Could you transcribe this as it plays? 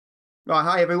Right,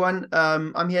 hi everyone.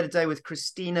 I'm here today with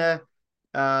Christina.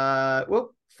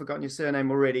 Well, forgotten your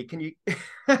surname already. Can you,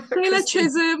 Taylor Christina?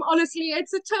 Chisholm, honestly,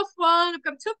 it's a tough one. I've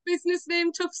got a tough business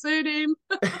name, tough surname.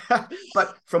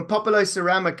 But from Popolo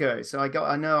Ceramico. So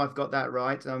I know I've got that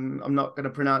right. I'm not going to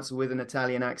pronounce it with an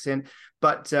Italian accent,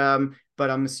 but I'm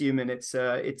assuming it's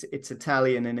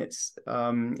Italian in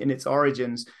its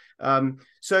origins.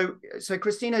 So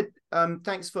Christina,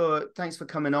 thanks for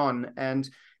coming on, and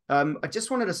I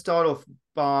just wanted to start off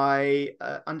by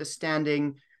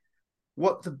understanding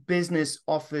what the business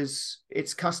offers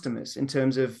its customers in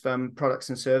terms of products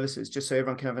and services, just so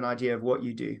everyone can have an idea of what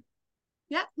you do.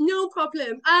 Yeah, no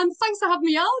problem. Thanks for having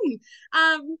me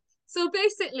on. So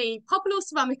basically, Popolo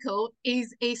Ceramico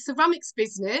is a ceramics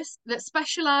business that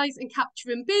specialises in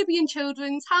capturing baby and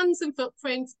children's hands and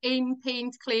footprints in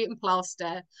paint, clay, and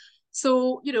plaster.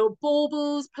 So,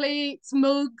 baubles, plates,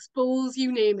 mugs, bowls,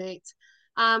 you name it.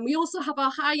 We also have our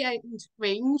high-end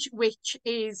range, which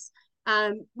is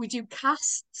we do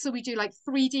casts, so we do like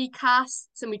 3D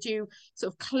casts, and we do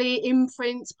sort of clay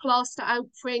imprints, plaster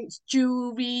outprints,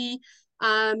 jewelry,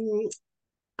 um,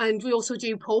 and we also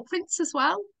do paw prints as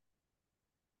well.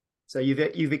 So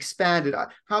you've expanded.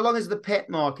 How long has the pet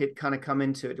market kind of come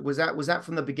into it? Was that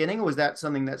from the beginning, or was that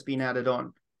something that's been added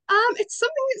on? It's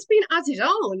something that's been added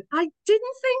on. I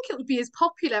didn't think it would be as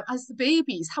popular as the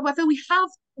babies. However, we have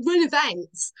run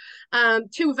events,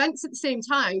 two events at the same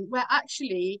time, where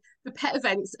actually the pet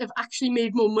events have actually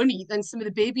made more money than some of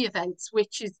the baby events,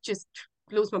 which is just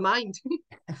blows my mind.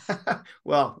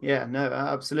 Well, yeah, no,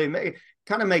 absolutely. It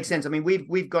kind of makes sense. I mean,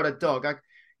 we've got a dog.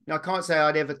 I can't say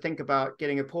I'd ever think about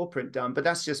getting a paw print done, but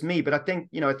that's just me. But I think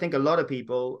a lot of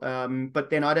people, but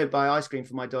then I don't buy ice cream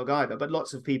for my dog either, but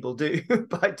lots of people do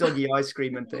buy doggy ice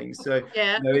cream and things. So,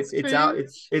 Yeah, it's out,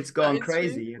 it's that gone is true.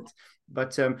 crazy.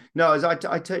 But no, I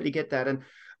totally get that. And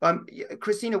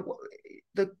Christina,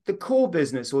 the core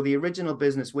business or the original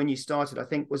business when you started, I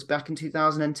think was back in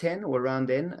 2010 or around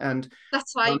then. And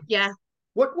That's um, right. Yeah.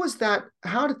 what was that?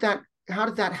 How did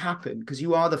that happen? Because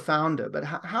you are the founder, but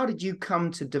how did you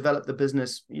come to develop the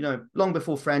business, long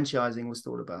before franchising was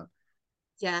thought about?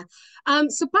 Yeah.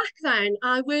 So back then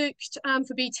I worked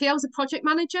for BT. I was a project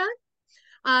manager.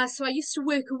 So I used to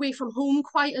work away from home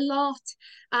quite a lot,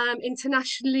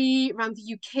 internationally around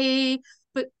the UK,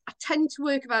 but I tend to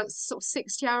work about sort of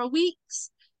 60-hour weeks.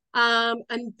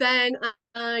 And then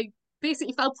I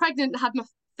basically fell pregnant and had my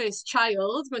first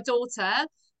child, my daughter.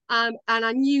 And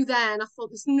I knew then, I thought,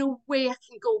 there's no way I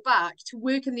can go back to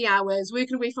working the hours,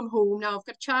 working away from home. Now I've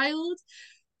got a child.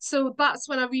 So that's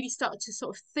when I really started to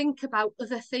sort of think about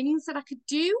other things that I could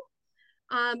do.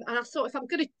 And I thought, if I'm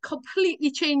going to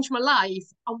completely change my life,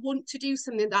 I want to do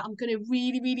something that I'm going to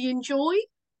really, really enjoy.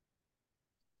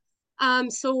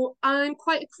 So I'm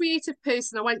quite a creative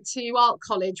person. I went to art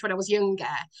college when I was younger,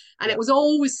 and it Yeah. was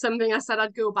always something I said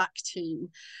I'd go back to.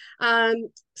 Um,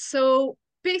 so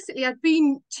basically, I'd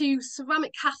been to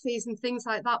ceramic cafes and things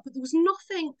like that, but there was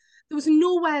nothing, there was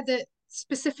nowhere that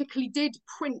specifically did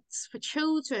prints for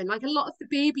children. Like a lot of the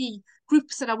baby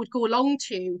groups that I would go along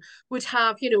to would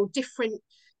have, different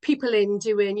people in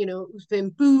doing, doing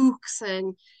books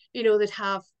and, they'd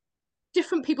have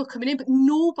different people coming in, but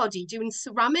nobody doing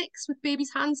ceramics with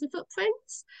babies' hands and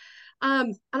footprints.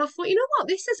 And I thought, you know what,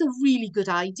 this is a really good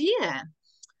idea.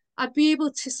 I'd be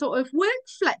able to sort of work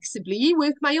flexibly,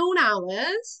 work my own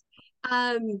hours,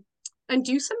 um, and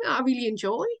do something that I really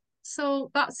enjoy.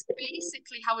 So that's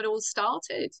basically how it all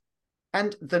started.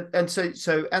 And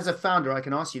so as a founder, I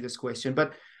can ask you this question,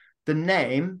 but the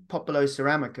name Popolo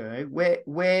Ceramico,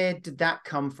 where did that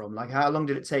come from? Like, how long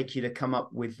did it take you to come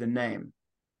up with the name?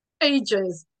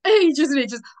 Ages, ages and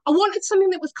ages. I wanted something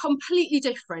that was completely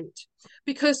different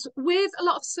because with a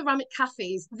lot of ceramic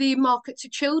cafes, they market to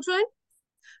children.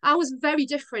 I was very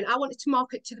different. I wanted to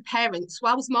market to the parents, so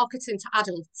I was marketing to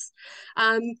adults.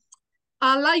 Um,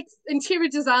 I like interior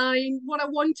design. What I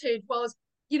wanted was,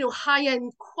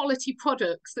 high-end quality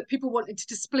products that people wanted to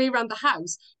display around the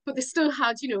house, but they still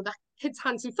had, that kids'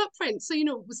 hands and footprints. So,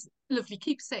 it was a lovely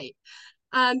keepsake.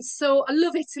 So I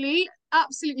love Italy,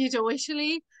 absolutely adore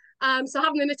Italy. So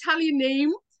having an Italian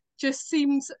name just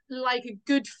seems like a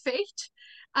good fit.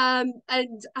 And I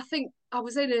think I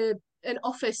was in an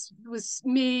office, it was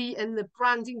me and the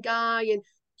branding guy, and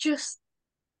just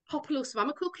Popolo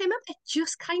Ceramico came up. It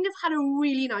just kind of had a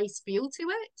really nice feel to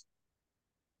it.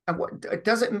 And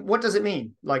what does it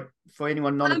mean? Like, for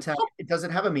anyone non-Italian, Pop does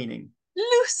it have a meaning?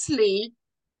 loosely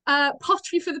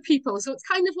pottery for the people. So it's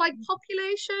kind of like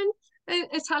population in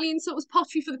Italian. So it was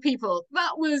pottery for the people.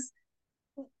 That was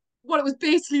what it was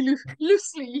basically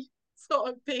loosely sort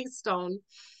of based on.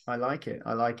 I like it.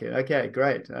 I like it. Okay,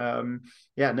 great.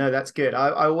 Yeah, no, that's good. I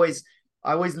always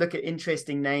look at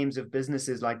interesting names of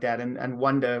businesses like that and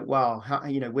wonder, wow, how,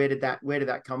 where did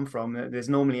that come from? There's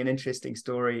normally an interesting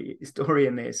story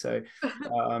in there. So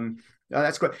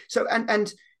that's great. So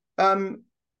um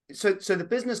so the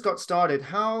business got started.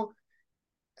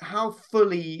 How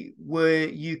fully were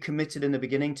you committed in the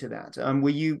beginning to that? Were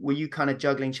you kind of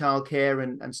juggling childcare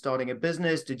and starting a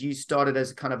business? Did you start it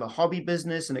as kind of a hobby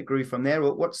business and it grew from there?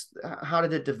 Or how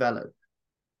did it develop?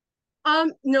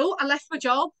 No, I left my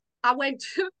job. I went,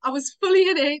 I was fully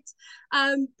in it.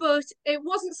 But it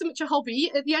wasn't so much a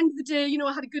hobby. At the end of the day,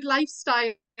 I had a good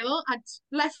lifestyle. I'd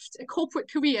left a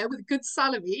corporate career with a good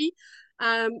salary.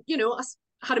 I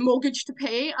had a mortgage to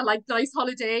pay. I liked nice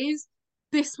holidays.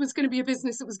 This was going to be a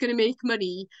business that was going to make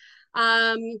money.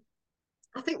 Um,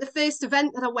 I think the first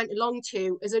event that I went along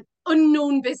to as an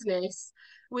unknown business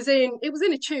it was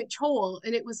in a church hall,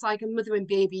 and it was like a mother and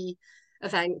baby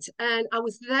event. And I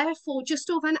was there for just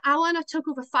over an hour, and I took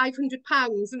over £500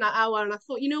 in that hour. And I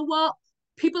thought, you know what?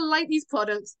 People like these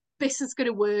products. This is going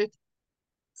to work.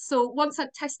 So once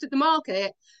I'd tested the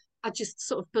market, I just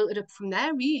sort of built it up from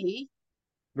there, really.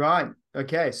 Right.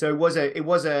 Okay. So it was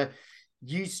a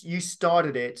you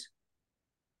started it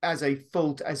as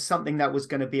as something that was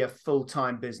going to be a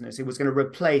full-time business. It was going to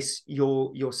replace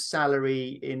your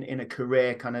salary in a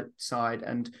career kind of side,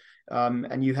 and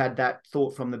you had that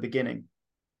thought from the beginning.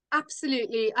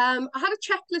 Absolutely. I had a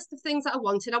checklist of things that I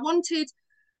wanted. I wanted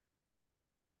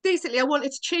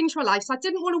to change my life. So I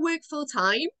didn't want to work full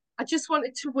time. I just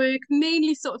wanted to work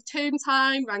mainly sort of term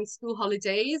time around school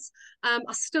holidays. I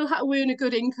still had to earn a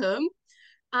good income.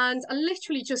 And I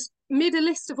literally just made a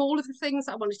list of all of the things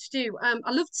that I wanted to do.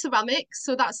 I loved ceramics,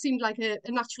 so that seemed like a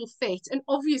natural fit. And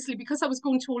obviously, because I was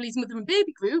going to all these mother and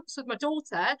baby groups with my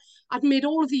daughter, I'd made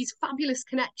all of these fabulous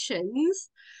connections.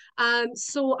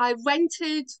 So I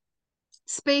rented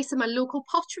space in my local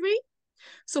pottery.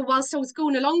 So whilst I was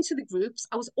going along to the groups,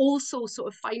 I was also sort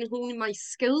of fine honing my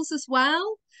skills as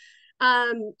well.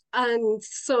 And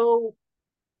so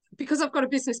because I've got a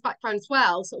business background as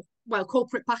well,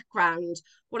 corporate background,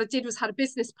 what I did was had a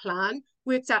business plan,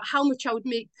 worked out how much I would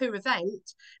make per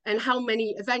event and how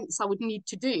many events I would need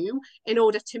to do in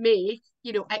order to make,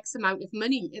 X amount of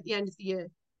money at the end of the year.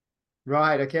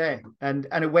 Right. Okay. And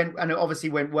it obviously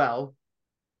went well.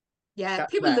 Yeah,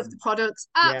 That people love plan. the products,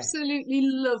 Yeah. absolutely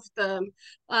love them.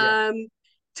 Yeah.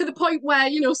 To the point where,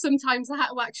 sometimes I had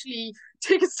to actually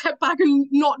take a step back and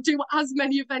not do as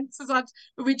many events as I'd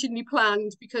originally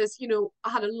planned because, I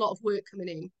had a lot of work coming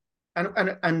in.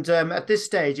 And at this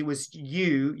stage, it was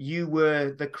you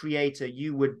were the creator.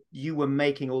 You were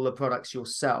making all the products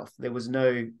yourself. There was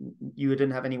you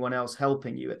didn't have anyone else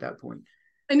helping you at that point.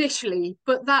 Initially,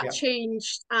 but that Yeah.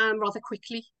 changed rather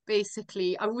quickly.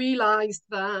 Basically, I realised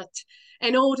that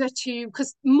in order to,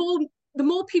 because the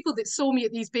more people that saw me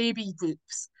at these baby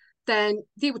groups, then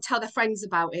they would tell their friends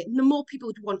about it, and the more people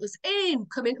would want us in,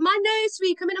 come into my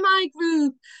nursery, come into my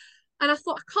group. And I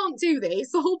thought, I can't do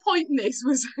this. The whole point in this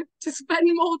was to spend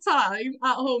more time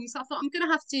at home. So I thought, I'm going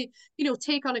to have to,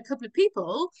 take on a couple of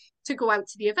people to go out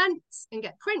to the events and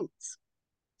get prints.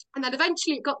 And then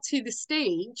eventually it got to the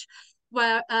stage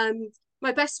where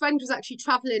my best friend was actually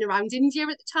traveling around India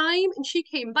at the time, and she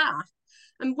came back.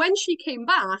 And when she came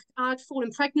back, I'd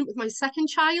fallen pregnant with my second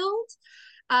child.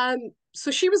 So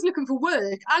she was looking for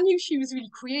work. I knew she was really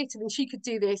creative and she could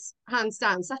do this hands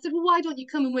down. So I said, well, why don't you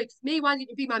come and work for me? Why don't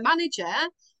you be my manager?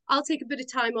 I'll take a bit of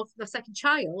time off my second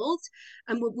child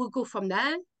and we'll go from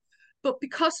there. But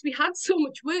because we had so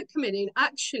much work coming in,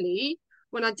 actually,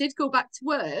 when I did go back to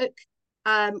work,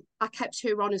 I kept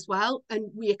her on as well,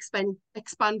 and we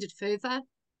expanded further.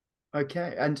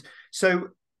 Okay. And so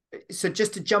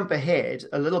just to jump ahead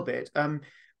a little bit,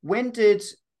 when did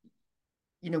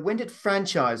when did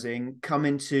franchising come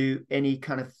into any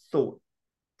kind of thought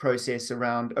process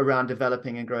around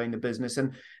developing and growing the business,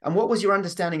 and what was your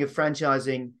understanding of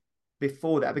franchising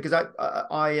before that? Because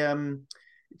I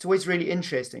it's always really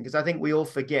interesting because I think we all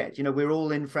forget, we're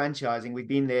all in franchising. We've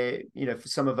been there, for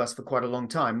some of us for quite a long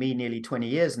time, me nearly 20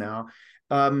 years now.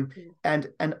 And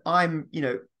I'm,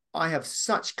 I have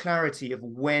such clarity of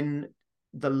when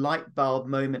the light bulb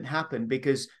moment happened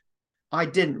because I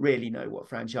didn't really know what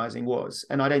franchising was,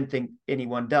 and I don't think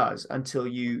anyone does until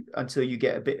you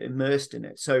get a bit immersed in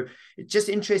it. So it's just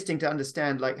interesting to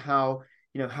understand like how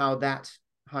that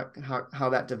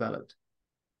developed.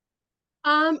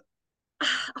 Um,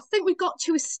 I think we got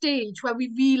to a stage where we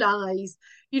realised,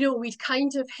 we'd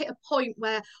kind of hit a point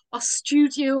where our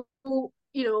studio,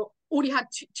 only had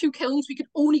two kilns. We could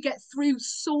only get through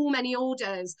so many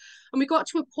orders. And we got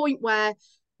to a point where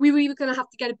we were either going to have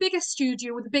to get a bigger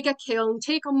studio with a bigger kiln,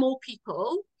 take on more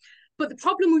people. But the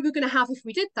problem we were going to have if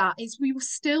we did that is we were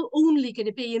still only going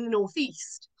to be in the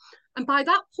northeast. And by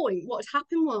that point, what had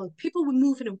happened was people were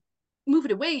moving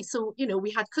away. So, you know, we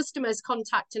had customers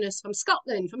contacting us from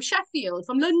Scotland, from Sheffield,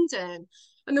 from London.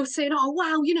 And they were saying, oh,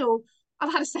 wow, you know,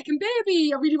 I've had a second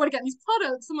baby. I really want to get these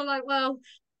products. And we're like, well,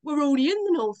 we're only in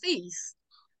the northeast.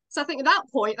 So I think at that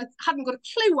point, I hadn't got a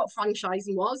clue what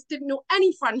franchising was, didn't know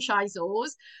any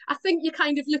franchisors. I think you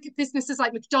kind of look at businesses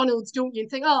like McDonald's, don't you,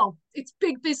 and think, oh, it's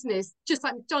big business, just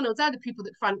like McDonald's, they're the people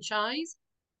that franchise.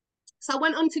 So I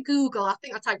went onto Google. I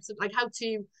think I typed something like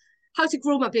how to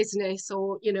grow my business,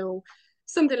 or, you know,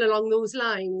 something along those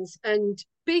lines. And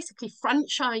basically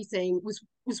franchising was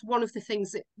one of the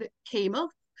things that came up.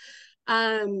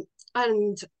 And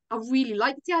I really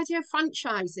liked the idea of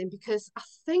franchising because I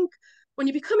think when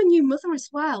you become a new mother as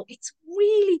well, it's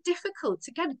really difficult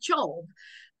to get a job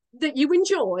that you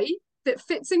enjoy, that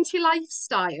fits into your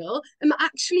lifestyle, and that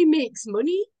actually makes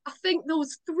money. I think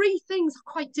those three things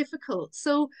are quite difficult.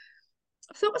 So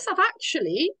I thought to myself,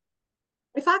 actually,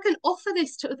 if I can offer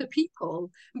this to other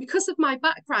people, and because of my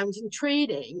background in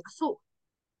trading, I thought,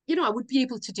 you know, I would be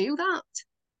able to do that.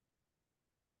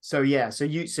 So yeah, so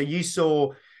you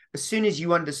saw, as soon as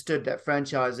you understood that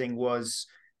franchising was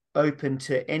open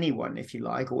to anyone, if you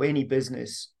like, or any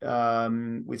business,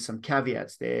 with some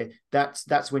caveats there,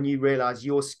 that's when you realize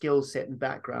your skill set and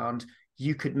background,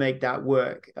 you could make that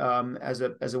work, as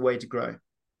a way to grow.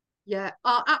 Yeah,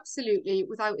 absolutely,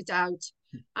 without a doubt.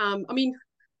 I mean,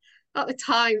 at the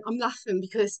time, I'm laughing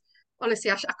because honestly,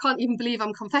 I can't even believe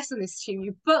I'm confessing this to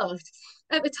you. But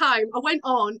at the time, I went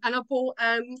on and I bought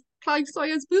Clive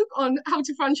Sawyer's book on how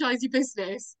to franchise your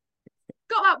business.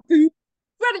 Got that book,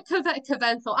 read it cover to cover,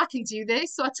 and thought, I can do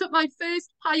this. So I took my first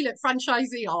pilot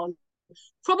franchisee on,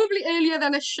 probably earlier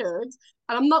than I should.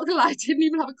 And I'm not gonna lie, I didn't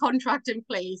even have a contract in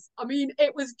place. I mean,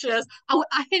 it was just,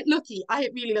 I hit lucky. I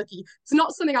hit really lucky. It's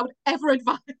not something I would ever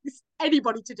advise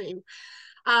anybody to do.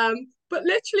 But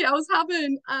literally, I was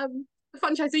having the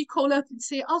franchisee call up and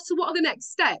say, oh, so what are the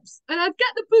next steps? And I'd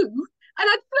get the book and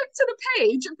I'd flip to the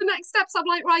page of the next steps. I'm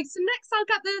like, right, so next I'll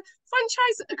get the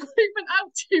franchise agreement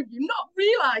out to you, not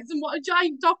realizing what a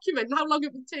giant document and how long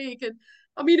it would take. And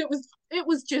I mean, it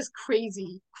was just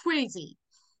crazy.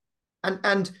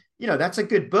 And you know, that's a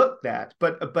good book, that,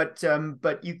 but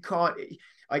you can't.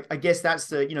 I guess that's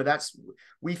the, you know, that's,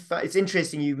 it's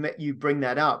interesting you bring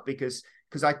that up, because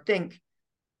I think,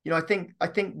 you know, I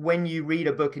think when you read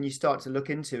a book and you start to look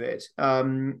into it,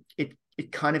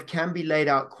 it kind of can be laid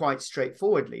out quite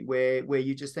straightforwardly, where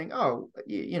you just think, oh,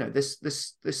 you know, this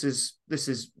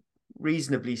is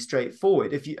reasonably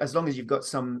straightforward, if you, as long as you've got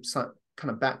some kind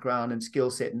of background and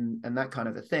skill set and that kind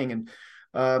of a thing.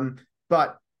 And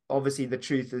but obviously the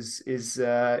truth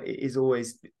is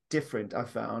always different, I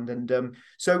found. And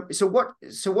so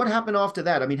what happened after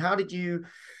that? I mean, how did you,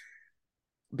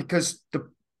 because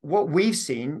what we've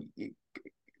seen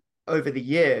over the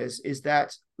years is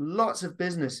that lots of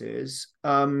businesses,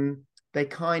 they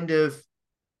kind of,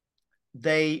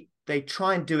 they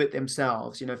try and do it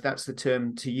themselves, you know, if that's the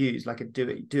term to use, like a do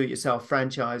it yourself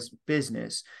franchise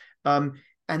business, and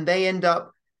they end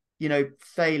up, you know,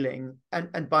 failing.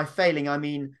 And by failing, I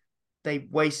mean they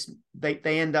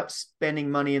end up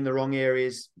spending money in the wrong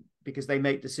areas because they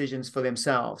make decisions for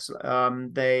themselves.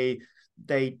 They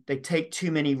take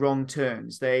too many wrong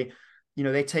turns. They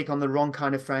take on the wrong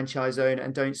kind of franchise owner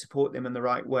and don't support them in the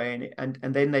right way. And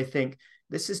then they think,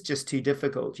 this is just too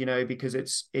difficult, you know, because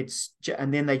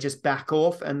and then they just back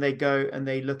off and they go and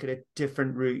they look at a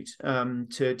different route,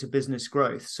 to business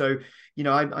growth. So, you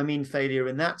know, I mean, failure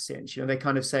in that sense, you know, they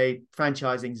kind of say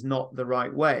franchising is not the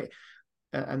right way.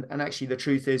 And actually the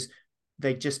truth is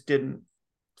they just didn't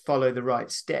follow the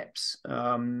right steps.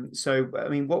 So, I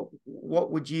mean,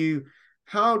 what would you,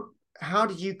 how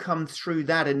did you come through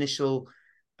that initial,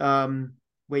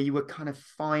 where you were kind of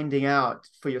finding out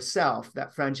for yourself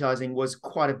that franchising was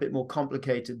quite a bit more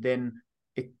complicated than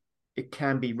it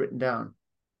can be written down?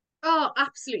 Oh,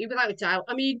 absolutely, without a doubt.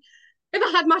 I mean, if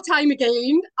I had my time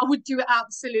again, I would do it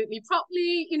absolutely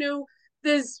properly. You know,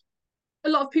 there's a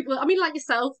lot of people, I mean, like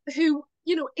yourself, who,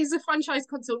 you know, is a franchise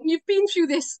consultant. You've been through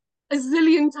this a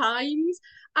zillion times.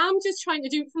 I'm just trying to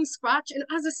do it from scratch. And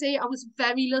as I say, I was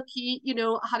very lucky. You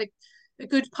know, I had a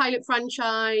good pilot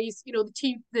franchise. You know, the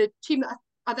team that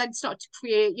I then started to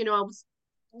create, you know,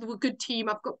 they were a good team.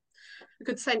 I've got a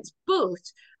good sense. But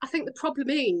I think the problem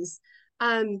is,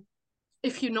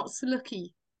 if you're not so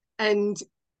lucky and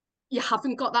you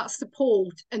haven't got that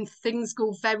support and things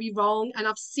go very wrong. And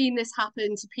I've seen this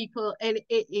happen to people and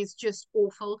it is just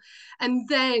awful. And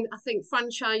then I think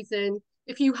franchising,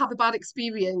 if you have a bad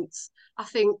experience, I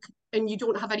think, and you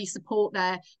don't have any support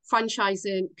there,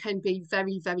 franchising can be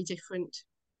very, very different.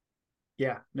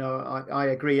 Yeah, no, I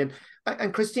agree.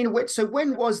 And Christina, so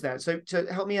when was that? So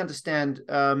to help me understand,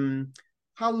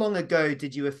 how long ago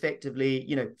did you effectively,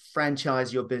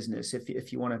 franchise your business,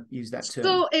 if you want to use that term?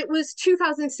 So it was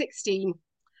 2016.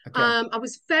 Okay. I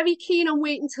was very keen on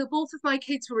waiting until both of my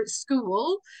kids were at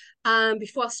school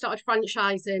before I started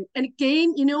franchising. And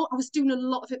again, I was doing a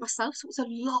lot of it myself, so it was a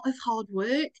lot of hard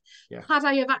work. Yeah. Had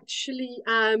I have actually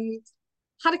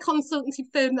had a consultancy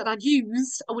firm that I'd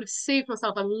used, I would have saved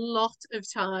myself a lot of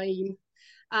time.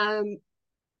 Um,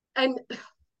 and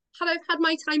had I had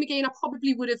my time again, I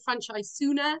probably would have franchised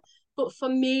sooner. But for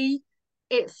me,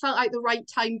 it felt like the right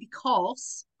time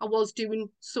because I was doing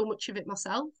so much of it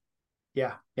myself.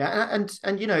 Yeah. Yeah. And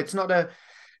it's not a,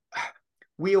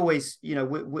 we always,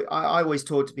 I always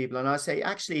talk to people and I say,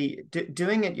 actually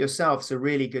doing it yourself is a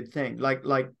really good thing. Like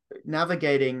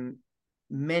navigating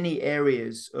many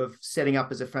areas of setting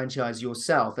up as a franchise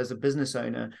yourself as a business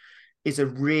owner is a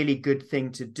really good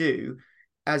thing to do,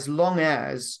 as long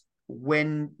as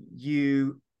when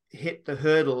you hit the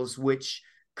hurdles which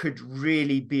could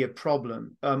really be a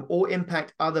problem, or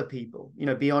impact other people,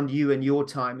 beyond you and your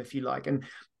time, if you like, and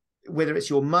whether it's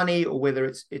your money or whether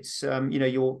it's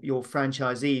your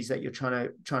franchisees that you're trying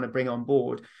to bring on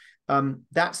board,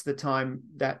 that's the time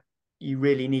that you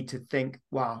really need to think,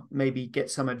 wow, maybe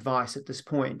get some advice at this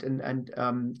point,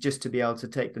 and just to be able to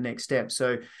take the next step.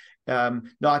 So no,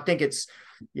 I think it's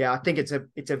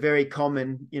a very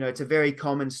common, it's a very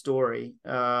common story.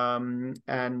 And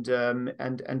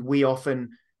we often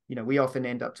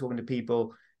end up talking to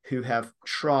people who have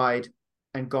tried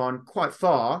and gone quite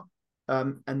far,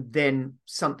 and then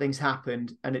something's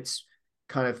happened and it's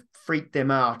kind of freaked them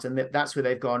out, and that's where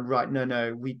they've gone, right,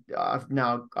 no,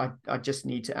 I just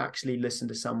need to actually listen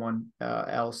to someone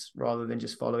else rather than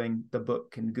just following the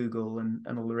book and Google and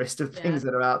all the rest of things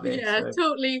that are out there. Yeah,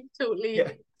 So, totally.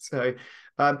 yeah. So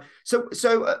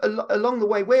along the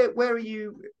way, where are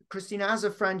you, Christina, as a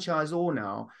franchisor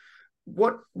now?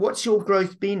 What's your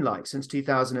growth been like since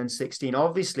 2016?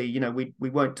 Obviously, we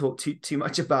won't talk too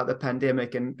much about the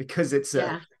pandemic, and because it's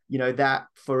Yeah. that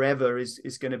forever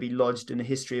is going to be lodged in the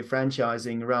history of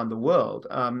franchising around the world,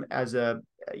 as a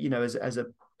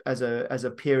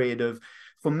period of,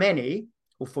 for many,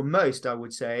 or for most, I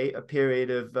would say, a period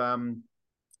of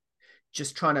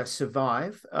just trying to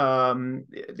survive.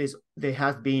 There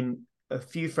have been a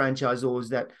few franchisors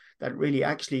that really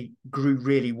actually grew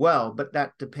really well, but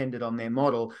that depended on their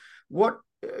model. But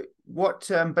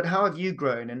how have you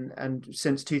grown, and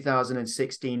since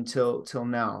 2016 till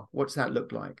now? What's that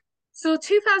look like? So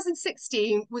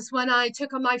 2016 was when I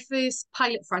took on my first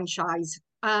pilot franchise.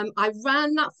 I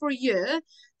ran that for a year.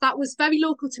 That was very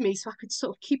local to me, so I could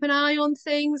sort of keep an eye on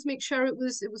things, make sure it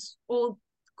was all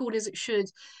good as it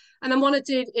should. And then what I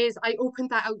did is I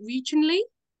opened that out regionally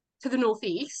to the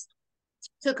northeast,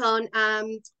 took on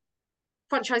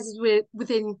franchises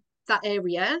within that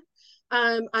area.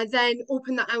 I then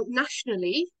opened that out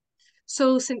nationally.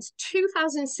 So since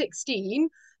 2016,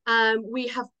 we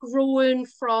have grown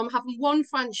from having one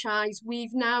franchise.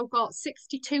 We've now got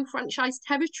 62 franchise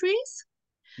territories,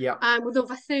 Yeah. with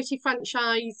over 30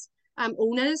 franchise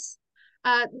owners.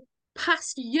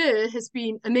 Past year has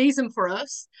been amazing for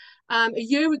us. A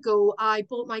year ago, I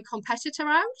bought my competitor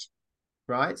out,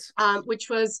 Right. which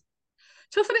was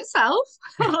tough in itself.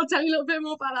 I'll tell you a little bit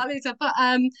more about that later. But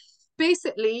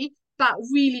basically, that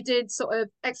really did sort of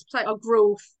expedite our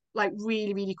growth like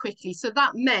really, really quickly. So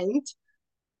that meant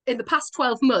in the past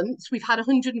 12 months, we've had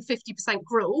 150%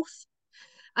 growth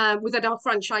within our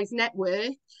franchise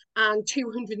network and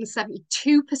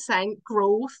 272%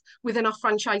 growth within our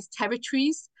franchise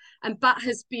territories. And that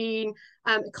has been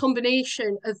a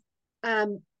combination of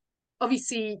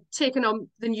obviously taking on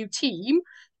the new team,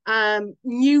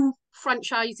 new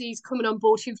franchisees coming on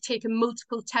board who've taken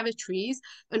multiple territories,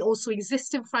 and also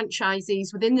existing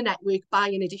franchisees within the network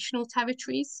buying additional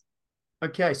territories.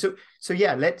 Okay, so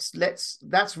yeah, let's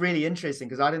that's really interesting,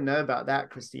 because I didn't know about that,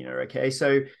 Christina. Okay,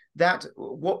 so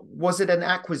what was it, an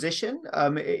acquisition?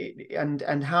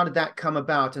 And how did that come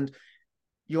about? And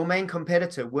your main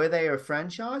competitor, were they a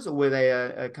franchise or were they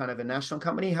a kind of a national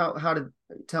company?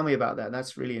 Tell me about that.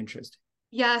 That's really interesting.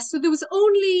 Yeah, so there was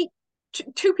only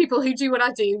two people who do what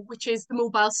I do, which is the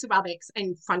mobile ceramics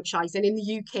and franchising in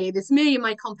the UK. There's me and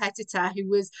my competitor, who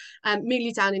was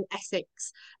mainly down in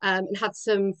Essex, and had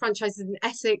some franchises in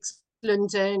Essex,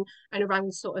 London, and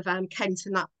around sort of Kent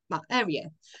and that area.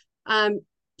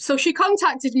 So she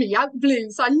contacted me out of the blue.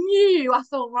 So I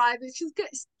thought, right, this is good.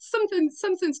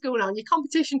 Something's going on. Your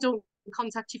competition don't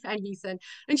contact you for anything.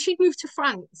 And she'd moved to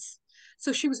France,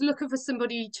 so she was looking for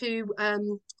somebody to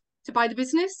buy the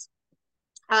business.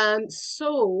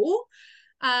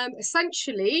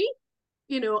 Essentially,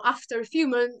 you know, after a few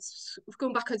months of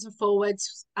going backwards and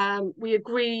forwards, we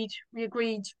agreed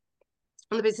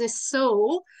on the business.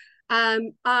 So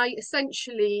I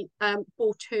essentially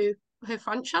bought her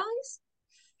franchise.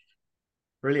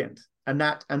 Brilliant. And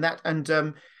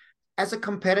as a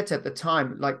competitor at the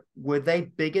time, like, were they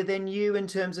bigger than you in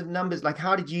terms of numbers? Like,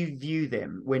 how did you view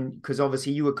them when, because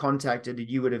obviously you were contacted and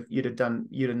you'd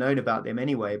have known about them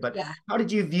anyway, but Yeah. how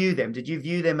did you view them? Did you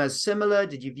view them as similar?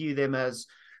 Did you view them as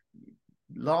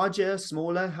larger,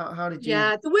 smaller? How did you?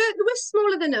 Yeah, they were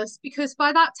smaller than us because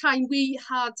by that time we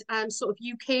had sort of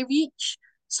UK reach.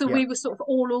 So Yeah. we were sort of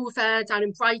all over down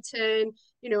in Brighton,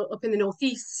 you know, up in the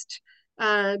northeast.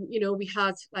 You know, we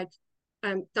had like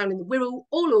down in the Wirral,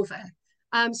 all over.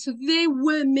 So they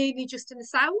were mainly just in the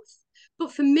south.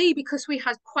 But for me, because we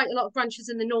had quite a lot of branches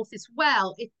in the north as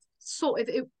well, it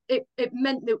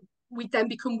meant that we'd then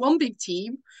become one big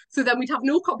team. So then we'd have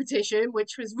no competition,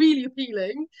 which was really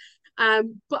appealing.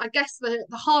 But I guess the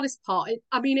hardest part,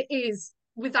 I mean, it is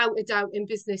without a doubt in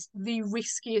business the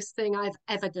riskiest thing I've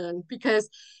ever done because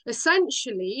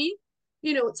essentially,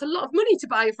 you know, it's a lot of money to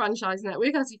buy a franchise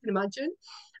network, as you can imagine,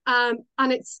 and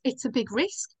it's a big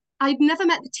risk. I'd never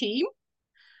met the team,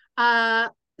 uh,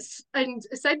 and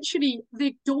essentially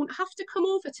they don't have to come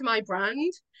over to my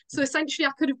brand. So essentially,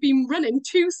 I could have been running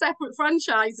two separate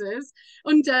franchises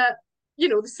under, you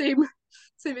know, the same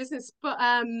business, but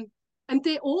and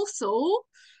they also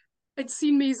had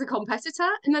seen me as a competitor.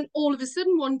 And then all of a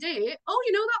sudden one day, oh,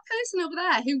 you know that person over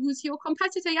there who was your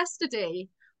competitor yesterday?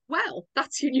 Well,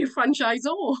 that's your new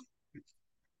franchisor.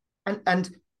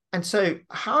 And so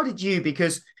how did you,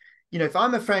 because, you know, if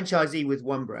I'm a franchisee with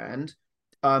one brand,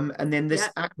 and then this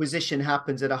Yeah, acquisition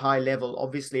happens at a high level,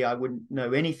 obviously I wouldn't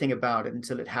know anything about it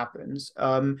until it happens.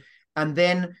 And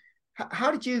then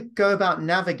how did you go about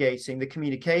navigating the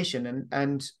communication?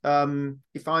 And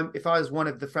if I was one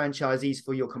of the franchisees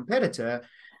for your competitor,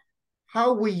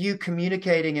 how were you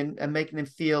communicating and making them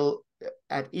feel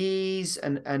at ease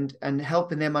and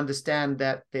helping them understand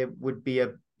that there would be a,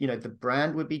 you know, the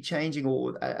brand would be changing,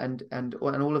 or and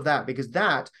all of that, because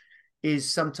that is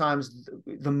sometimes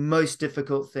the most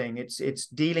difficult thing. It's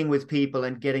dealing with people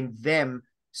and getting them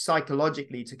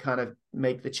psychologically to kind of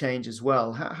make the change as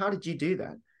well. How did you do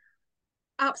that?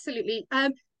 absolutely.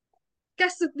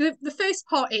 Guess the first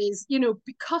part is, you know,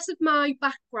 because of my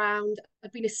background,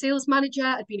 I've been a sales manager,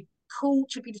 I've been a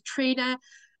coach, I've been a trainer.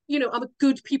 You know, I'm a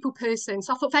good people person.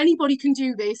 So I thought if anybody can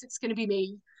do this, it's going to be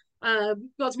me.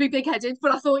 Not to be big headed,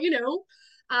 but I thought, you know.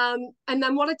 And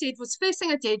then what I did was, first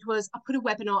thing I did was I put a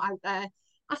webinar out there.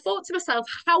 I thought to myself,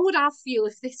 how would I feel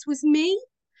if this was me?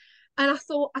 And I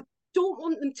thought, I don't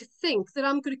want them to think that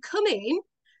I'm going to come in,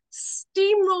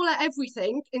 steamroller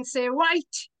everything, and say,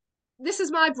 right, this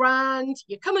is my brand,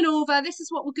 you're coming over, this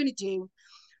is what we're going to do.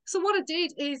 So what I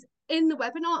did is in the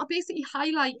webinar, I basically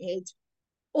highlighted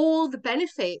all the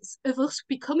benefits of us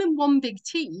becoming one big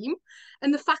team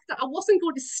and the fact that I wasn't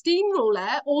going to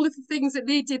steamroller all of the things that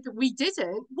they did that we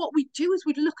didn't. What we do is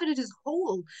we'd look at it as a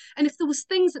whole. And if there was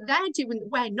things that they're doing that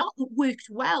we're not that worked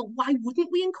well, why wouldn't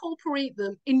we incorporate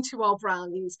them into our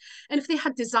brands? And if they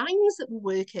had designs that were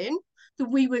working that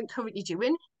we weren't currently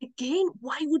doing, again,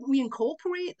 why wouldn't we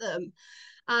incorporate them?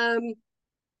 Um,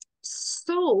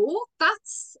 so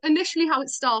that's initially how it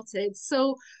started.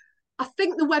 So I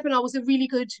think the webinar was a really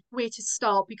good way to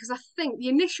start because I think the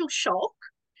initial shock,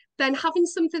 then having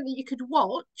something that you could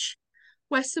watch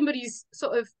where somebody's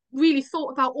sort of really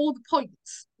thought about all the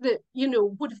points that, you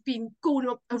know, would have been going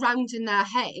up around in their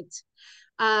head,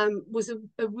 was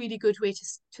a really good way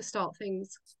to start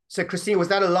things. So, Christina, was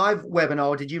that a live webinar,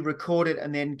 or did you record it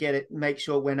and then make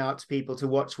sure it went out to people to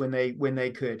watch when they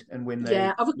could and when they?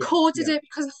 Yeah, I Yeah, recorded yeah, it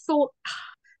because I thought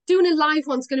doing a live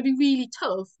one's going to be really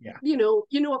tough. yeah, You know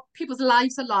what people's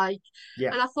lives are like.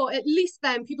 yeah, And I thought at least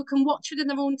then people can watch it in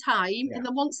their own time. yeah, And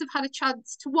then once they've had a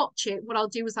chance to watch it, what I'll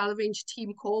do is I'll arrange a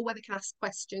team call where they can ask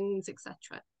questions,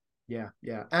 etc. yeah,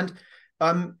 yeah. And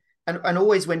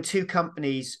always when two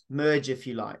companies merge, if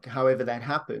you like, however that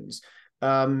happens,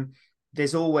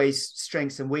 there's always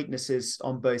strengths and weaknesses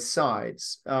on both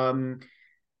sides.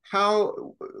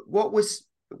 How what was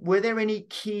Were there any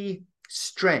key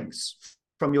strengths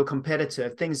from your competitor,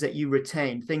 things that you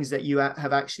retained, things that you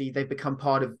have actually they've become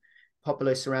part of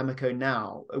Popolo Ceramico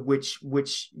now,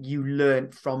 which you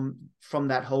learned from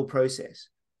that whole process?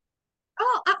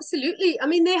 Oh, absolutely. I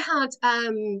mean, they had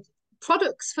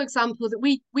products, for example, that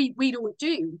we don't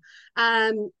do.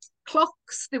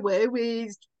 Clocks they were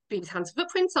with baby's hands and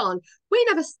footprints on. We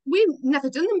never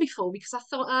done them before because I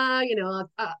thought,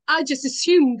 I just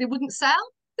assumed they wouldn't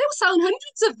sell. They were selling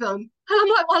hundreds of them, and I'm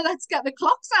like, well, let's get the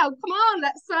clocks out. Come on,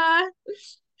 let's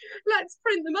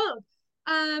print them up.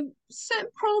 Certain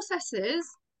processes,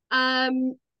 I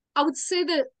would say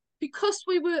that because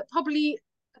we were probably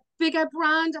bigger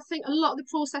brand, I think a lot of the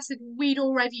processes we'd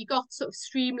already got sort of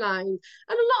streamlined,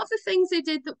 and a lot of the things they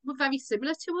did that were very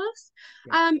similar to us.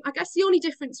 Yeah. I guess the only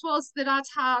difference was that I'd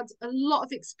had a lot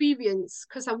of experience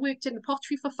because I worked in the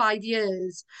pottery for 5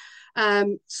 years.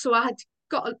 So I had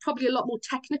got probably a lot more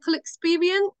technical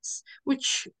experience,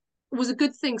 which was a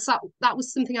good thing. So that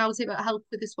was something I was able to help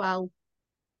with as well.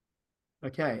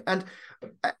 Okay. And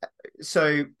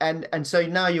so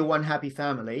now you're one happy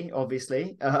family,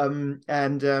 obviously. And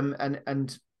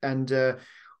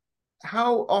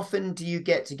how often do you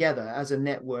get together as a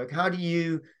network? How do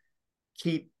you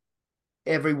keep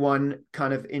everyone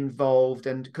kind of involved?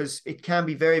 And because it can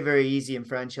be very, very easy in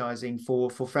franchising for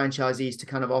franchisees to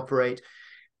kind of operate,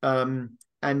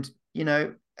 and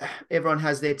everyone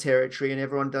has their territory and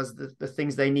everyone does the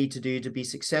things they need to do to be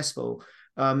successful.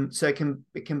 So it can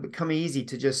become easy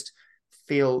to just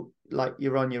feel like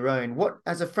you're on your own. What,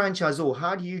 as a franchisor,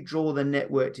 how do you draw the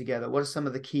network together? What are some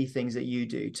of the key things that you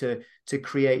do to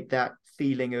create that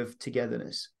feeling of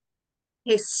togetherness?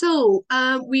 Okay, so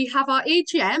we have our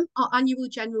AGM, our annual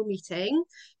general meeting,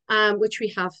 which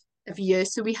we have every year.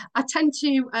 So I tend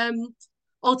to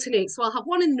alternate. So I'll have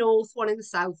one in the north, one in the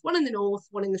south, one in the north,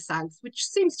 one in the south, which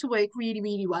seems to work really,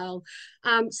 really well.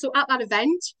 So at that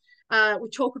event, we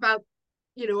talk about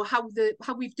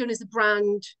how we've done as a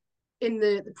brand in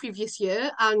the previous year,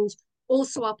 and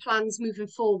also our plans moving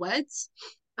forwards.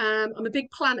 I'm a big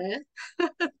planner,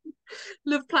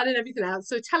 love planning everything out.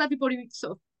 So tell everybody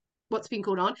sort of what's been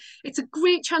going on. It's a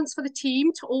great chance for the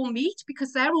team to all meet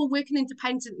because they're all working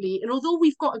independently. And although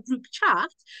we've got a group chat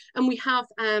and we have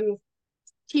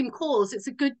team calls, it's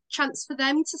a good chance for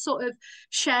them to sort of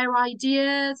share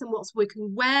ideas and what's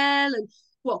working well and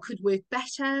what could work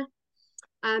better.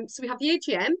 So we have the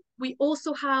AGM. We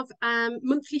also have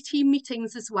monthly team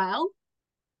meetings as well.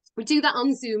 We do that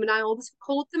on Zoom, and I always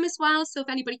record them as well. So if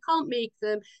anybody can't make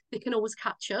them, they can always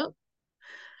catch up.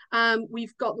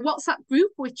 We've got the WhatsApp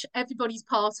group, which everybody's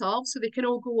part of, so they can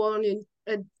all go on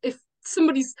and if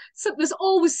there's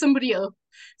always somebody up.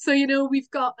 So we've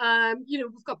got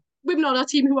women on our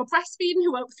team who are breastfeeding,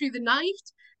 who are up through the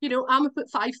night. I'm up at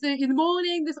 5:30 in the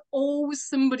morning. There's always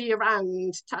somebody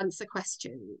around to answer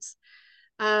questions.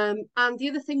 And the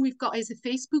other thing we've got is a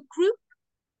Facebook group.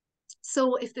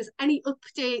 So if there's any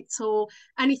updates or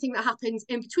anything that happens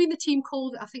in between the team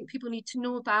call that I think people need to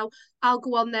know about, I'll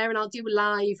go on there and I'll do a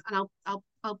live and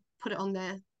I'll put it on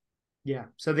there. Yeah.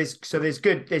 So there's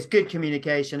good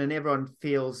communication, and everyone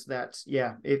feels that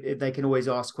if they can always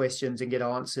ask questions and get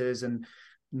answers and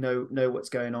know what's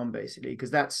going on, basically, because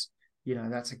that's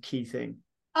a key thing.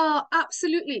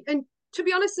 Absolutely. And to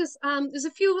be honest, there's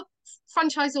a few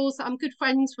franchisors that I'm good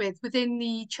friends with within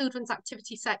the children's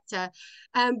activity sector.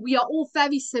 We are all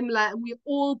very similar and we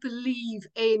all believe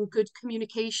in good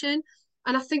communication.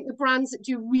 And I think the brands that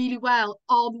do really well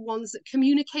are the ones that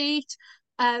communicate.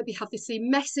 They have the same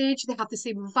message, they have the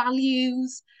same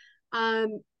values.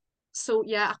 So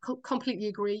yeah, I completely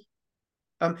agree.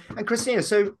 And Christina,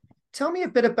 so tell me a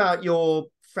bit about your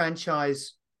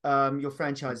franchisees,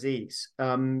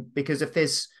 because if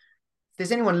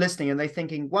there's anyone listening and they're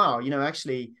thinking, wow,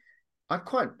 actually, I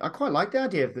quite like the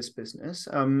idea of this business.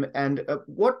 And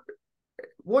what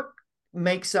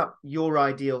makes up your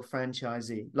ideal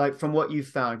franchisee, like from what you've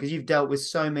found, because you've dealt with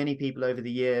so many people over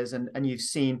the years, and you've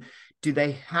seen, do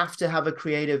they have to have a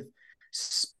creative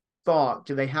spark?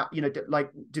 Do they have,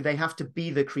 do they have to be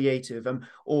the creative,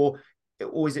 or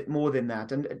is it more than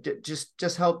that? And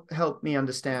just help me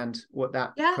understand what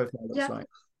that profile looks like.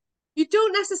 You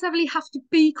don't necessarily have to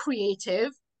be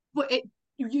creative, but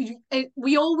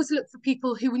we always look for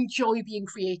people who enjoy being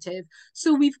creative.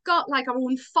 So we've got like our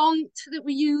own font that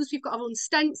we use, we've got our own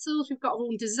stencils, we've got our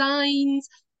own designs,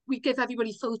 we give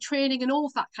everybody full training and all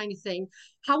of that kind of thing.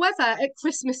 However, at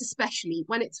Christmas especially,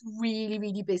 when it's really,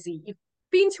 really busy, you've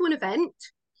been to an event,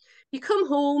 you come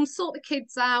home, sort the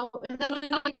kids out, and then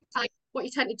what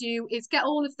you tend to do is get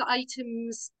all of the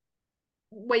items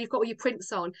where you've got all your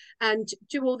prints on and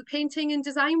do all the painting and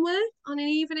design work on an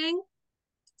evening.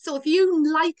 So if you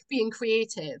like being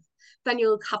creative, then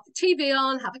you'll have the TV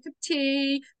on, have a cup of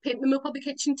tea, paint them up on the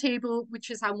kitchen table,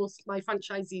 which is how most of my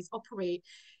franchisees operate.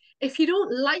 If you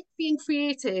don't like being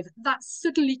creative, that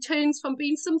suddenly turns from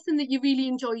being something that you really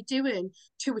enjoy doing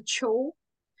to a chore.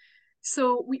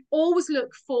 So we always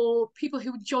look for people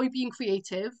who enjoy being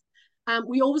creative.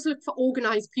 We always look for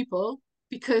organized people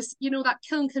because, you know, that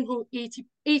kiln can hold 80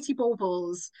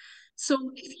 baubles.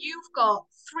 So if you've got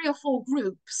 3 or 4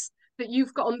 groups that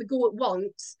you've got on the go at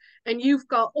once and you've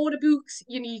got order books,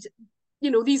 you need,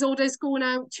 you know, these orders going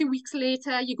out 2 weeks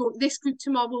later, you go to this group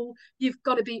tomorrow, you've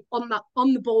got to be on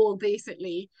the ball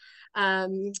basically.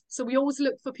 So we always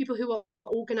look for people who are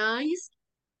organized.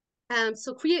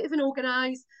 So creative and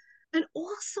organized, and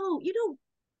also, you know,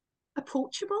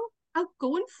 approachable,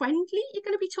 outgoing, friendly. You're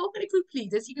going to be talking to group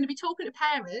leaders, you're going to be talking to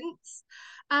parents.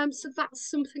 So that's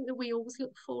something that we always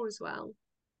look for as well.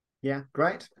 Yeah,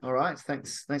 great. All right.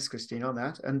 Thanks, Christine, on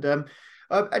that. And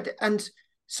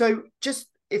so just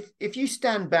if you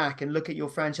stand back and look at your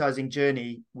franchising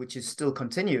journey, which is still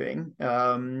continuing,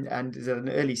 and is at an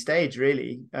early stage,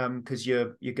 really, because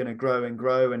you're going to grow and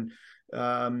grow and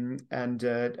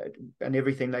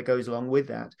everything that goes along with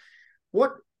that.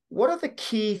 What are the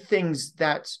key things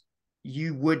that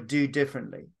you would do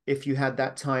differently if you had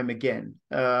that time again,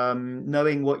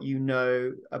 knowing what you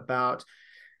know about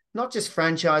not just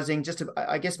franchising, just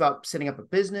I guess about setting up a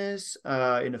business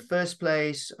in the first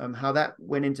place, how that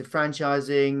went into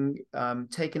franchising,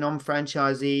 taking on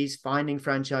franchisees, finding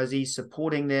franchisees,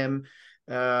 supporting them,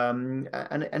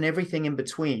 and everything in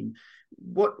between.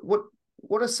 What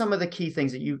are some of the key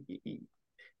things that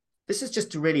this is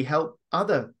just to really help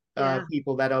other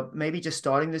people that are maybe just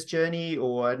starting this journey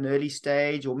or at an early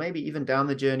stage, or maybe even down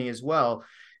the journey as well.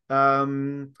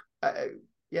 What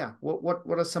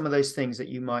are some of those things that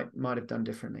you might have done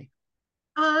differently?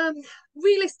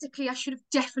 Realistically, I should have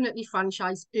definitely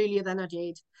franchised earlier than I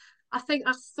did. I think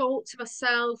I thought to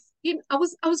myself, you know, I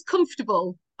was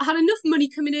comfortable. I had enough money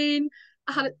coming in.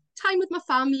 I had time with my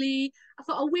family. I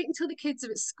thought I'll wait until the kids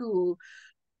are at school.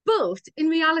 But in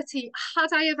reality,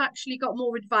 had I have actually got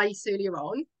more advice earlier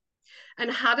on,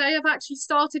 and had I have actually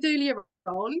started earlier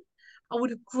on, I would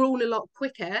have grown a lot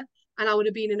quicker and I would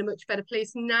have been in a much better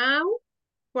place now.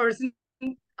 Whereas,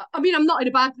 I mean, I'm not in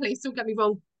a bad place, don't get me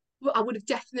wrong, but I would have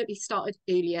definitely started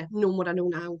earlier, knowing what I know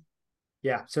now.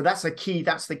 Yeah, so that's the key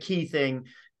thing,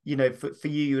 you know, for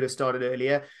you would have started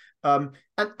earlier. And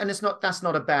that's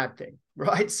not a bad thing,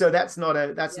 right? So that's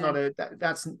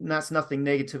nothing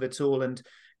negative at all. And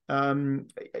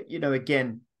you know,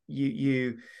 again,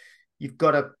 you've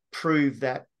got to prove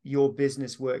that your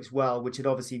business works well, which it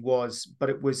obviously was, but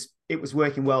it was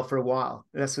working well for a while.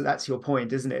 That's your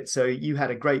point, isn't it? So you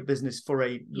had a great business for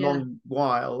a long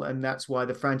while, and that's why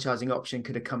the franchising option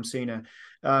could have come sooner.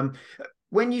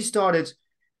 When you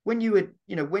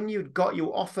had got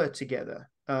your offer together,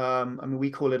 I mean, we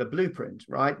call it a blueprint,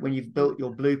 right? When you've built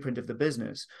your blueprint of the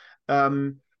business,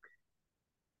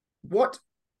 what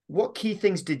key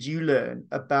things did you learn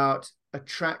about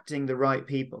attracting the right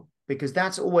people? Because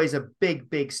that's always a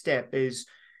big step, is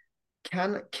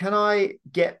can I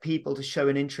get people to show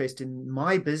an interest in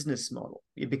my business model?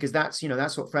 Because that's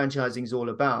what franchising is all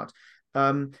about.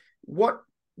 What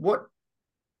would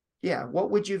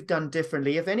you have done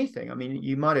differently, if anything? I mean,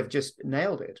 you might have just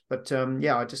nailed it, but I'm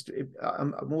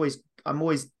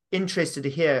always interested to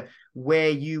hear where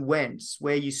you went,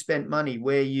 where you spent money,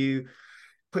 where you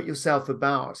put yourself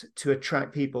about to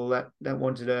attract people that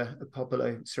wanted a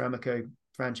Popolo Ceramico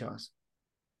franchise.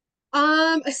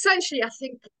 Essentially, I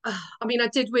think, I mean, I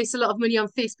did waste a lot of money on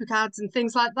Facebook ads and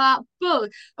things like that,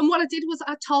 and what I did was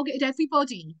I targeted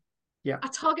everybody. Yeah. I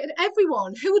targeted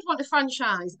everyone who would want a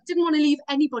franchise. I didn't want to leave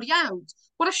anybody out.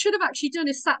 What I should have actually done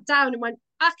is sat down and went,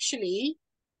 actually,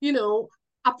 you know,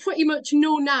 I pretty much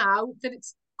know now that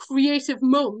it's creative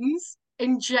mums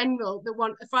in general that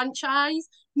want a franchise,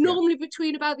 normally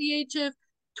between about the age of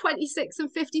 26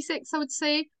 and 56, I would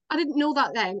say. I didn't know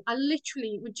that then. I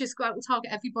literally would just go out and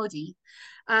target everybody.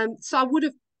 So I would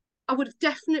have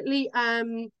definitely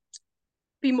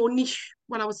been more niche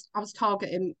when I was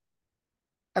targeting.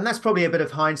 And that's probably a bit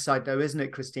of hindsight, though, isn't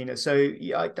it, Christina? So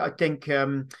I think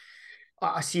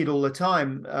I see it all the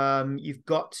time. You've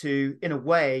got to, in a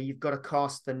way, you've got to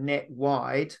cast the net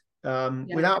wide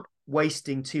without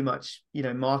wasting too much,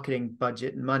 marketing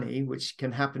budget and money, which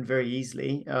can happen very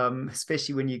easily,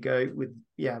 especially when you go with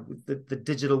the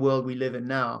digital world we live in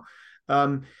now.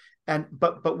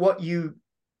 But what you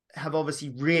have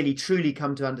obviously really truly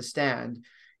come to understand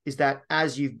is that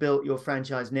as you've built your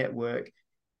franchise network,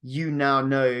 you now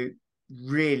know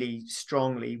really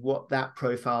strongly what that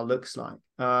profile looks like.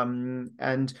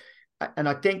 And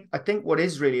I think what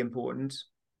is really important,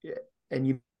 and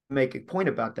you make a point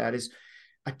about that, is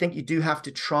I think you do have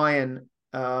to try and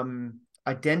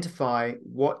identify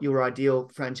what your ideal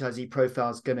franchisee profile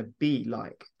is going to be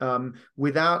like,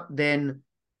 without then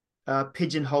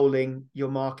pigeonholing your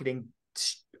marketing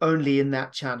only in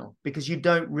that channel, because you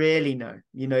don't really know.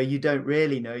 You don't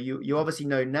really know. You obviously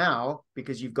know now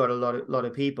because you've got a lot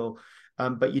of people,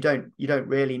 but you don't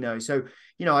really know. So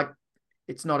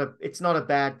it's not a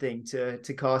bad thing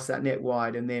to cast that net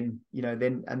wide, and then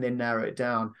narrow it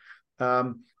down.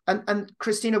 And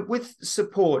Christina, with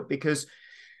support, because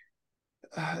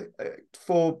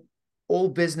for all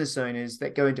business owners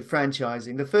that go into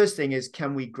franchising, the first thing is,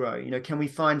 can we grow? Can we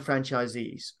find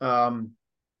franchisees?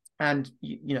 And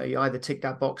you either tick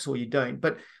that box or you don't.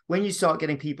 But when you start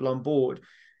getting people on board,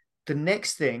 the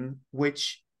next thing,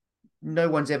 which no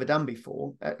one's ever done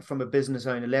before from a business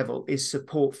owner level, is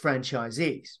support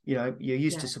franchisees. You're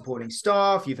used to supporting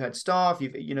staff, you've had staff,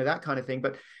 you've that kind of thing,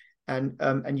 but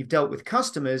and you've dealt with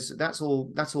customers. That's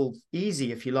all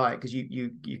easy, if you like, because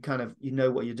you kind of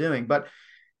what you're doing. But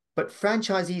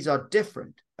franchisees are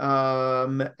different.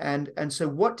 And so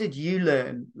what did you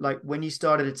learn, like when you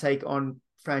started to take on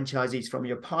franchisees, from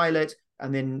your pilot,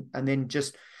 and then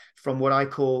just from what I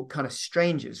call kind of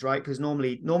strangers, right? Because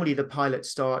normally the pilot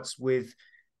starts with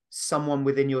someone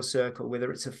within your circle,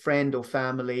 whether it's a friend or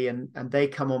family, and they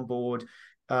come on board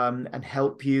and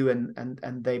help you,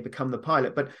 and they become the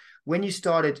pilot. But when you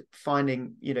started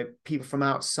finding people from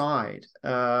outside,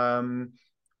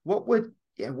 what were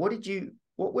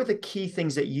the key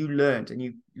things that you learned, and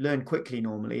you learned quickly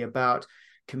normally, about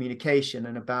communication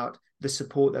and about the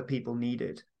support that people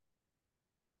needed?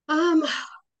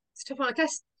 Stefan, I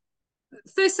guess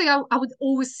first thing I would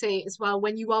always say as well,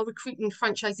 when you are recruiting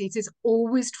franchisees, is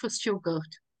always trust your gut.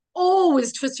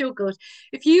 Always trust your gut.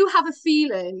 If you have a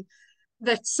feeling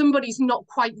that somebody's not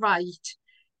quite right,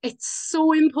 it's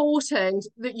so important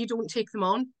that you don't take them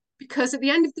on, because at the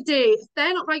end of the day, if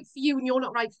they're not right for you and you're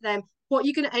not right for them, what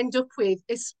you're going to end up with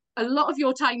is a lot of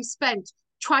your time spent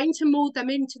trying to mold them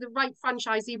into the right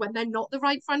franchisee when they're not the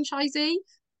right franchisee.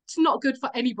 It's not good for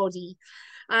anybody.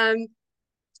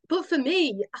 But for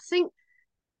me, I think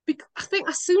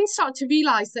I soon started to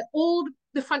realise that all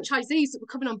the franchisees that were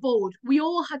coming on board, we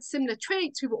all had similar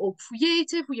traits. We were all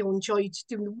creative. We all enjoyed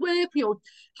doing the work. We all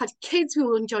had kids. We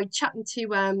all enjoyed chatting to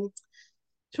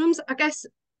mums. I guess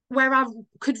where I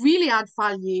could really add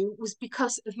value was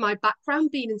because of my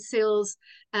background being in sales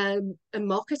and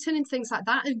marketing and things like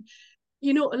that. And,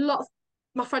 a lot of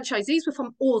my franchisees were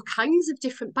from all kinds of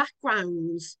different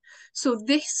backgrounds. So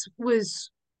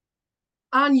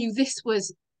I knew this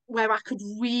was where I could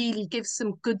really give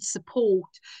some good support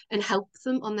and help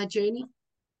them on their journey.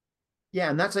 Yeah,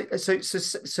 and that's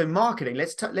so marketing.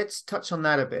 Let's touch on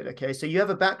that a bit. Okay, so you have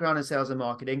a background in sales and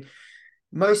marketing.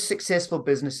 Most successful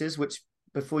businesses, which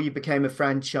before you became a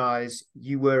franchise,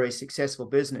 you were a successful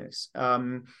business,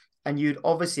 and you'd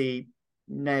obviously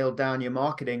nailed down your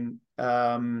marketing,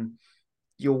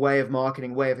 your way of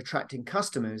marketing, way of attracting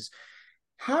customers.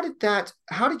 How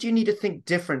did you need to think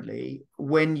differently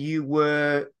when you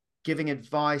were giving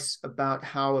advice about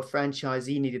how a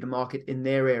franchisee needed to market in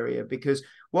their area? Because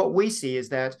what we see is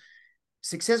that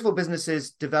successful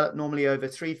businesses develop normally over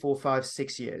 3, 4, 5,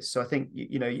 6 years. So I think,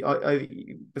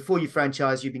 before you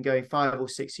franchise, you've been going 5 or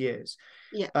 6 years.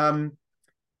 Yeah.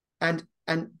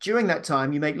 And during that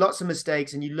time, you make lots of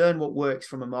mistakes and you learn what works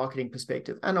from a marketing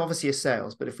perspective, and obviously a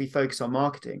sales. But if we focus on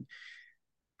marketing,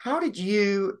 how did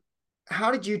you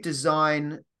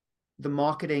design the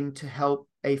marketing to help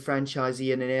a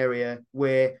franchisee in an area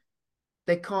where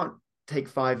they can't take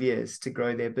 5 years to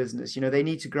grow their business? They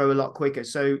need to grow a lot quicker.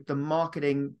 So the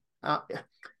marketing, I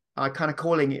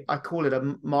call it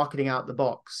a marketing out the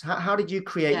box. How did you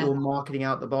create your marketing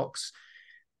out the box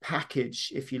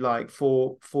package, if you like,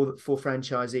 for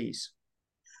franchisees?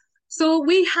 So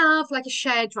we have like a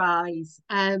share drive,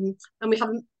 and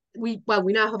we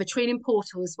now have a training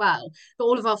portal as well that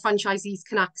all of our franchisees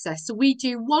can access. So we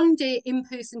do 1 day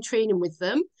in-person training with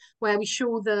them, where we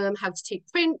show them how to take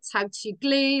prints, how to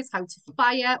glaze, how to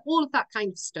fire, all of that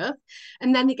kind of stuff.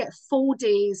 And then they get 4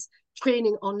 days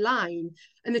training online.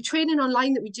 And the training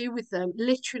online that we do with them,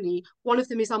 literally, one of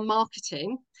them is on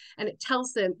marketing, and it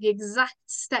tells them the exact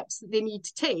steps that they need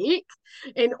to take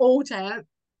in order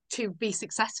to be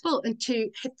successful and to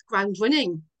hit the ground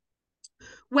running.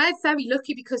 We're very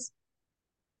lucky because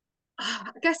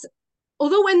I guess,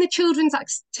 although we're in the children's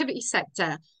activity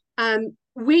sector,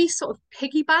 we sort of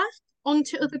piggyback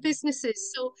onto other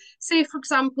businesses. So say, for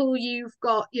example, you've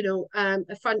got,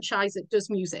 a franchise that does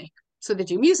music. So they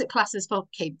do music classes for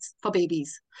kids, for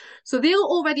babies. So they'll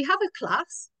already have a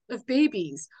class of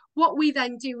babies. What we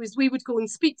then do is we would go and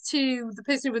speak to the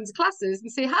person who runs the classes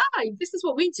and say, hi, this is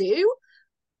what we do.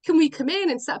 Can we come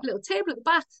in and set up a little table at the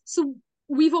back? So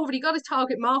we've already got a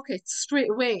target market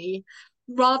straight away,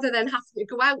 rather than having to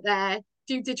go out there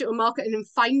do digital marketing and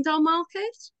find our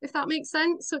market, if that makes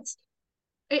sense. So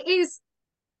it is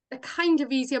a kind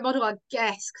of easier model, I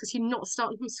guess, because you're not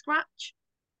starting from scratch.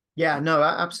 Yeah, no,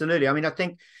 absolutely. I mean, I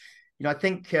think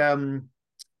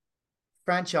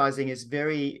franchising is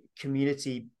very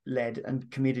community led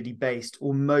and community based,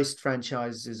 or most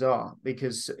franchises are,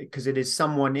 because it is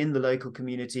someone in the local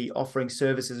community offering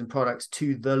services and products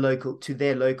to their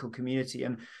local community.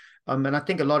 And I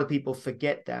think a lot of people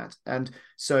forget that. And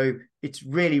so it's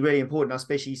really, really important,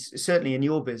 especially certainly in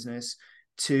your business,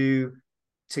 to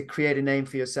create a name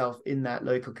for yourself in that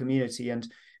local community. And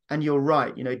you're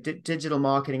right, digital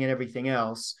marketing and everything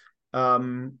else,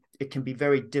 it can be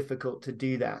very difficult to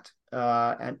do that,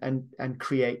 and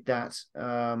create that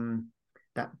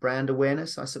that brand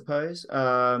awareness, I suppose.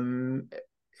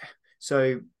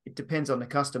 So it depends on the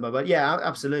customer, but yeah,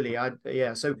 absolutely.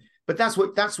 So, but that's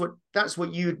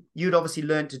what you'd obviously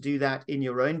learned to do that in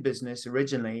your own business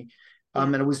originally,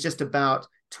 and it was just about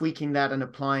tweaking that and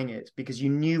applying it because you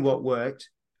knew what worked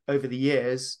over the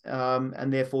years,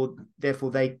 and therefore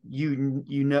you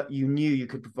knew you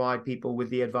could provide people with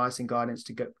the advice and guidance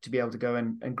to be able to go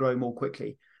and grow more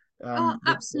quickly.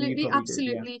 Absolutely, Yeah.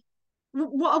 absolutely.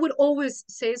 What I would always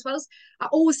say as well is I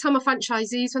always tell my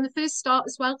franchisees when they first start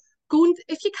as well,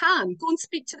 if you can, go and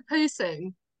speak to the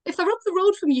person. If they're up the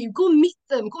road from you, go and meet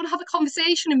them, go and have a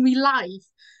conversation in real life,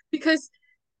 because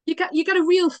you get a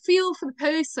real feel for the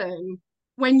person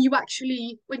when you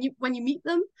actually when you meet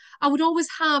them. I would always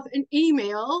have an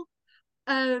email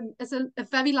as a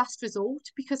very last resort,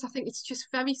 because I think it's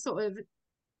just very sort of,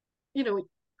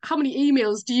 how many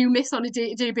emails do you miss on a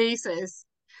day-to-day basis?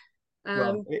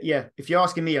 Well, yeah, if you're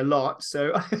asking me a lot,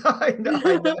 so I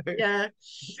know. Yeah.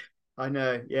 I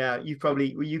know. Yeah, you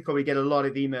probably get a lot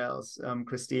of emails,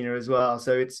 Christina, as well.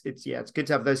 So it's good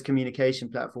to have those communication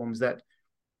platforms that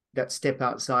step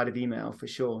outside of email for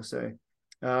sure. So,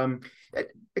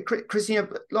 Christina,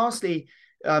 lastly,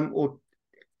 or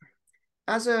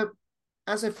as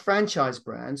a franchise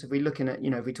brand, so if we're looking at,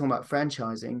 if we're talking about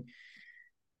franchising,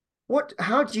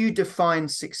 how do you define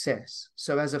success?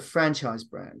 So as a franchise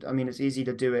brand, I mean, it's easy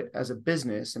to do it as a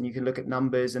business and you can look at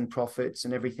numbers and profits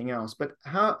and everything else, but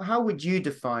how would you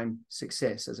define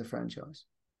success as a franchise?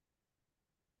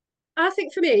 I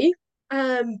think for me,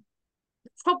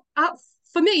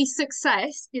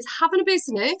 success is having a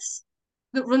business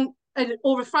that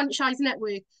or a franchise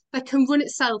network that can run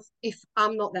itself if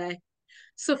I'm not there.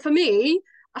 So for me,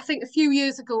 I think a few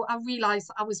years ago, I realised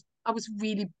I was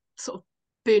really sort of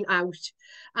burnt out.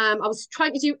 I was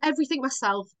trying to do everything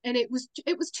myself, and it was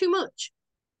too much.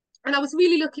 And I was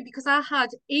really lucky because I had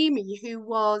Amy, who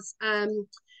was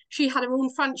she had her own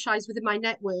franchise within my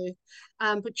network,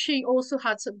 but she also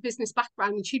had some business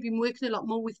background and she'd been working a lot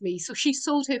more with me. So she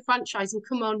sold her franchise and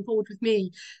come on board with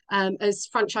me as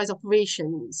franchise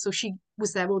operations. So she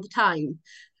was there all the time.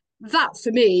 That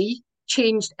for me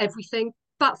changed everything.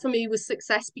 That for me was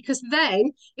success, because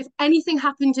then if anything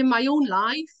happened in my own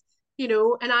life,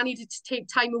 and I needed to take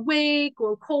time away, go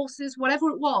on courses, whatever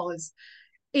it was,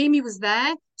 Amy was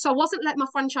there. So I wasn't letting my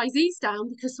franchisees down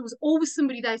because there was always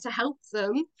somebody there to help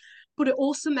them. But it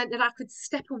also meant that I could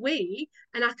step away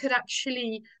and I could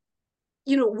actually,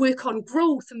 work on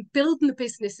growth and building the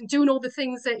business and doing all the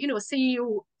things that, a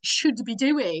CEO should be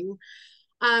doing.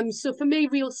 So for me,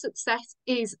 real success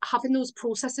is having those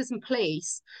processes in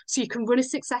place so you can run a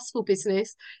successful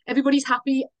business. Everybody's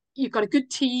happy. You've got a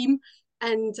good team,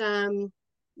 and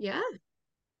yeah.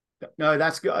 No,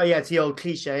 that's good. Oh, yeah, it's the old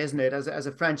cliche, isn't it? As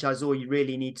a franchisor, you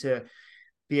really need to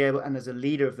be able, and as a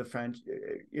leader of the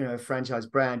franchise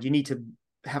brand, you need to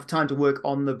have time to work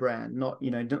on the brand,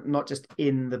 not just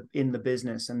in the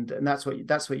business, and that's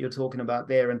what you're talking about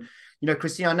there. And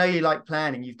Christine, I know you like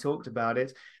planning. You've talked about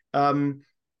it.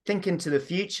 Think into the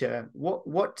future.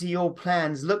 What do your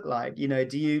plans look like? Do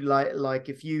you like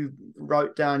if you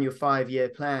wrote down your 5-year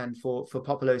plan for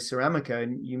Popolo Ceramico,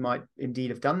 and you might indeed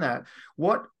have done that,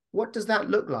 what does that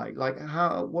look like? Like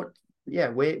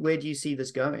where do you see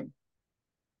this going?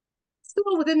 So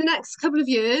within the next couple of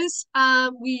years,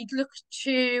 we'd look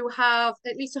to have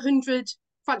at least 100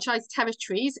 franchise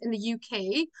territories in the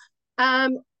UK.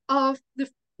 Of the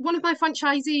One of my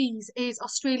franchisees is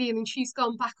Australian, and she's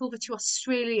gone back over to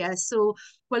Australia. So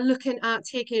we're looking at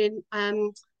taking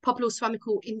Popolo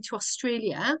Ceramico into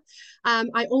Australia.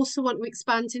 I also want to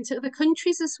expand into other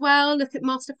countries as well, look at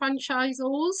master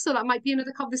franchisors. So that might be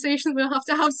another conversation we'll have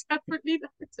to have separately.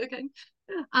 Okay.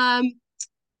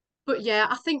 But yeah,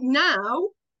 I think now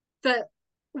that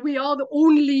we are the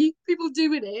only people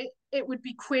doing it, it would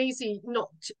be crazy not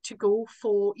to go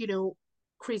for,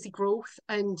 crazy growth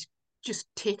and just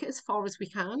take it as far as we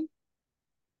can.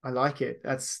 I like it.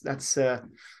 I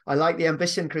like the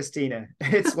ambition, Christina.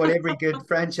 It's what every good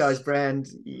franchise brand,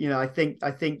 I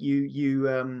think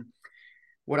you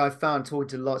what I've found talking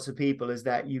to lots of people is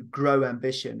that you grow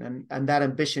ambition, and that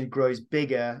ambition grows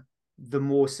bigger the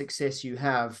more success you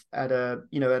have at a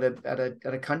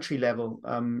country level,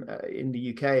 in the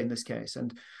UK in this case.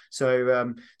 And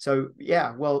so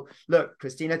yeah, well, look,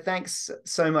 Christina, thanks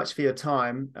so much for your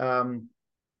time.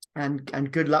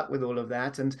 And good luck with all of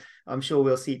that. And I'm sure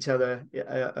we'll see each other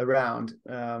around.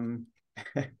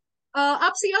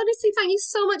 Absolutely, honestly, thank you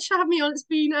so much for having me on. It's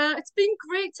been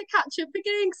great to catch up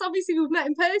again because obviously we've met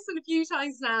in person a few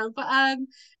times now. But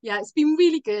yeah, it's been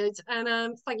really good,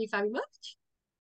 and thank you very much.